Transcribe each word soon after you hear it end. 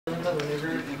Whenever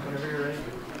you're ready.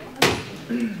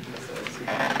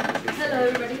 Hello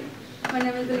everybody, my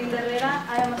name is Belinda Herrera.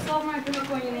 I am a sophomore in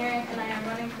chemical engineering and I am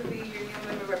running to be your new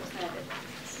member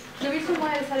representative. The reason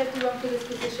why I decided to run for this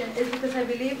position is because I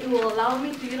believe it will allow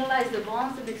me to utilize the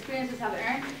bonds and the experiences I've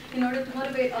earned in order to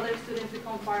motivate other students to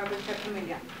become part of the SHPE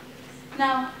community.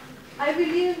 Now, I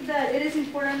believe that it is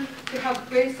important to have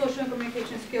great social and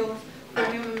communication skills for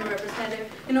a new member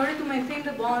representative in order to maintain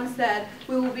the bonds that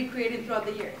we will be creating throughout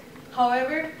the year.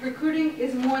 However, recruiting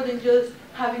is more than just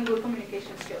having good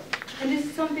communication skills. And this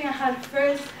is something I had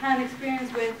first-hand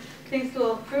experience with thanks to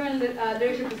a current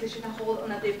leadership position I hold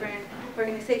on a different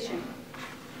organization.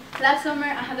 Last summer,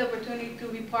 I had the opportunity to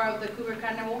be part of the Cougar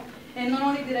Carnival, and not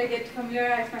only did I get to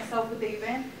familiarize myself with the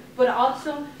event, but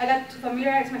also I got to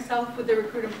familiarize myself with the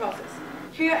recruiting process.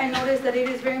 Here, I noticed that it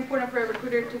is very important for a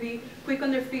recruiter to be quick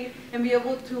on their feet and be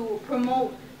able to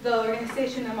promote the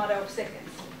organization in a matter of seconds.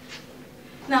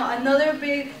 Now, another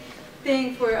big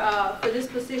thing for this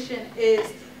position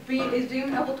is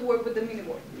being able to work with the mini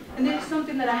board. And this is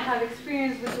something that I have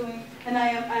experience with doing, and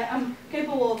I'm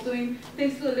capable of doing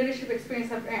thanks to the leadership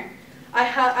experience I've earned.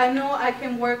 I know I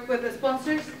can work with the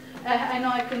sponsors. I know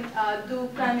I can do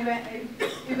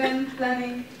event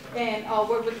planning and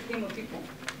work with a team of people.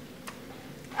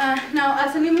 Now,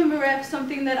 as a new member rep,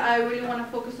 something that I really want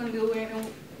to focus on doing,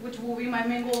 which will be my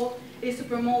main goal, is to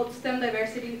promote STEM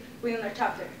diversity within our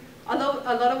chapter. A lot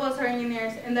of us are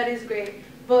engineers, and that is great,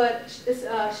 but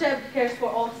SHPE cares for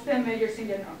all STEM majors in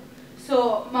general.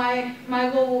 So my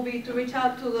goal will be to reach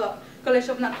out to the College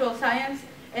of Natural Science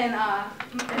and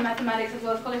Mathematics, as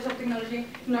well as College of Technology,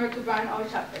 in order to run our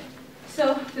chapter.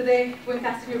 So today, when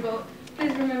casting your vote,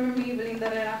 please remember me, Belinda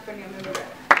Herrera, for new member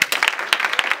rep.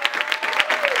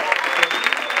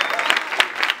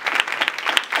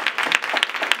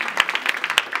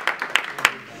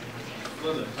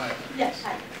 Belinda, hi. Yes,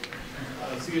 hi.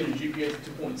 I see that your GPA is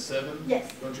 2.7.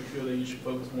 Yes. Don't you feel that you should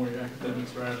focus more on your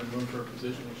academics rather than run for a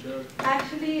position with SHPE?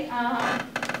 Actually,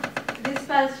 this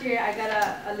past year I got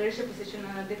a leadership position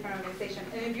in a different organization.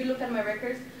 And if you look at my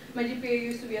records, my GPA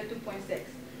used to be a 2.6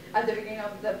 at the beginning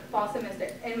of the fall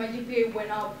semester. And my GPA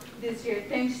went up this year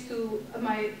thanks to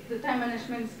the time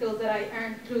management skills that I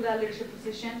earned through that leadership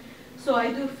position. So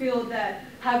I do feel that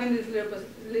having this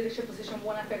leadership position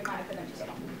won't affect my academics at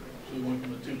all. So you went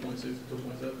from a 2.6 to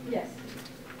 2.7? Yes.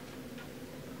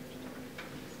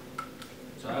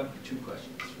 So I have two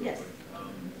questions. Yes.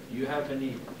 Do you have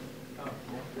any?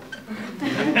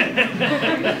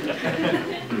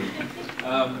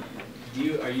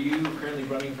 Are you currently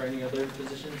running for any other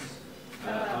positions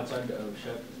outside of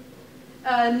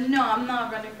SHPE? No, I'm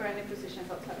not running for any positions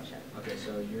outside of SHPE. Okay,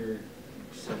 so you're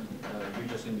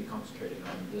just going to be concentrating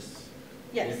on this.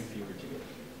 Yes. If you were to get it.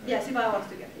 Right? Yes, if I was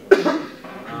to get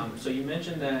it. So you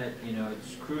mentioned that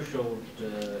it's crucial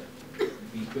to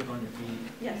be quick on your feet.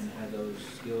 Yes. And have those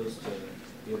skills to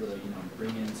be able to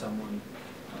bring in someone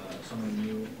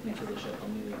new into the SHPE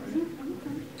community.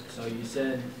 Right? So you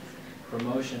said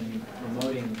promoting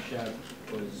SHPE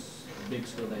was a big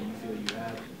skill that you feel you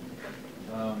have.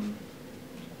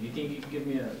 Do you think you could give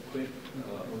me a quick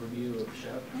overview of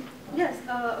SHPE? Yes,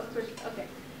 of course. Okay.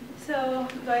 So,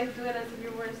 do I do it as if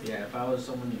you were? Yeah, if I was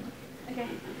someone new. Okay.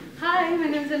 Hi, my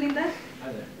name is Belinda.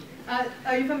 Hi there.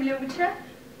 Are you familiar with SHPE?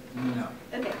 No.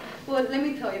 Okay. Well, let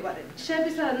me tell you about it. SHPE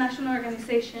is a national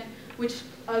organization which,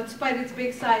 despite its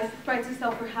big size, prides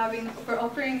itself for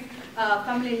offering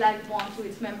family-like bond to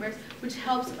its members, which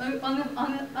helps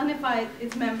unify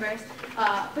its members,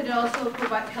 but it also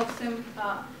helps them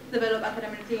develop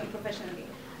academically and professionally.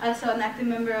 As an active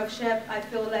member of SHPE, I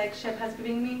feel like SHPE has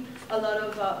given me a lot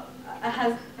of,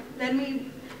 has let me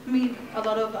meet a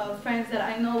lot of friends that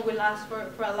I know will last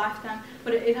for a lifetime,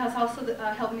 but it has also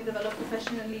helped me develop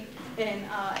professionally and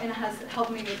has helped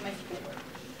me with my schoolwork.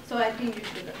 So I think you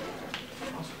should do that.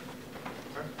 Awesome.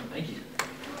 All right. Thank you.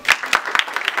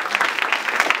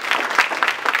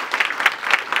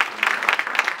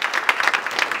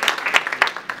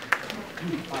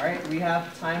 All right, we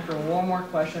have time for one more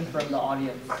question from the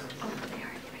audience.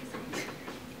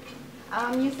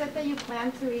 You said that you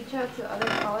plan to reach out to other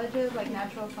colleges like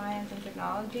natural science and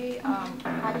technology.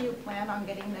 How do you plan on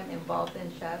getting them involved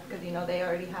in SHPE? Because they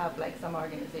already have some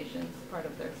organizations part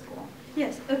of their school.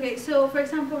 Yes. Okay. So for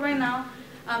example, right now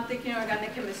I'm taking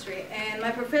organic chemistry, and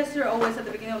my professor always at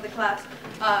the beginning of the class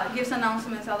gives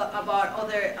announcements about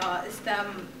other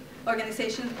STEM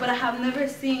organizations, but I have never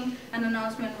seen an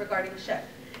announcement regarding SHPE.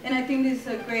 And I think this is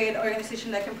a great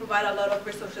organization that can provide a lot of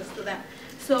resources to them.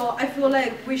 So I feel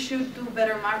like we should do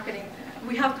better marketing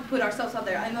we have to put ourselves out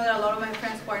there. I know that a lot of my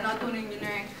friends who are not doing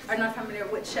engineering are not familiar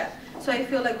with SHPE. So I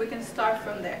feel like we can start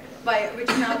from there by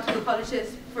reaching out to the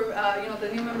colleges for the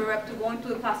new member rep to go into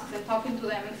the classes and talking to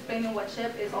them, explaining what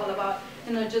SHPE is all about,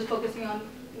 and not just focusing on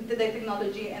the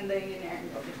technology and the engineering.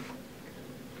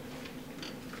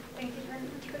 Thank you very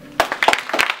much, Belinda.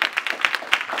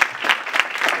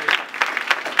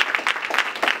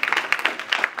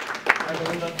 Hi,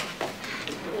 Belinda.